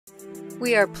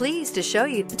We are pleased to show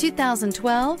you the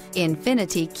 2012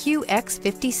 INFINITI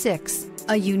QX56.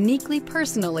 A uniquely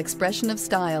personal expression of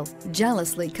style,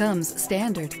 jealously comes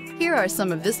standard. Here are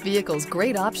some of this vehicle's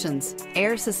great options: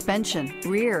 air suspension,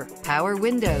 rear, power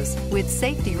windows with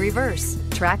safety reverse,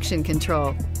 traction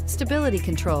control, stability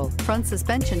control, front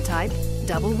suspension type,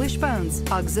 double wishbones,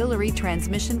 auxiliary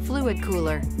transmission fluid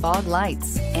cooler, fog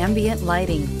lights, ambient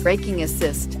lighting, braking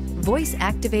assist,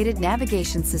 voice-activated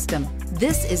navigation system.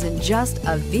 This isn't just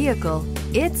a vehicle,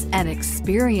 it's an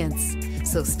experience.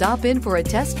 So stop in for a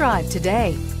test drive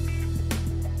today.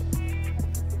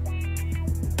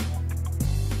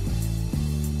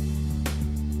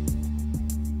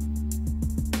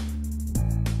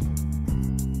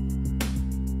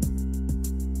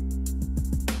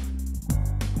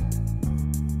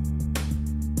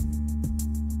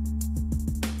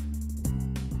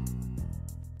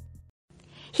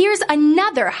 Here's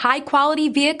another high-quality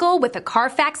vehicle with a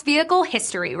Carfax Vehicle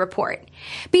History Report.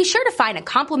 Be sure to find a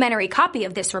complimentary copy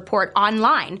of this report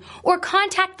online or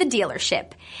contact the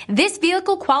dealership. This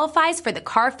vehicle qualifies for the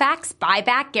Carfax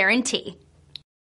Buyback Guarantee.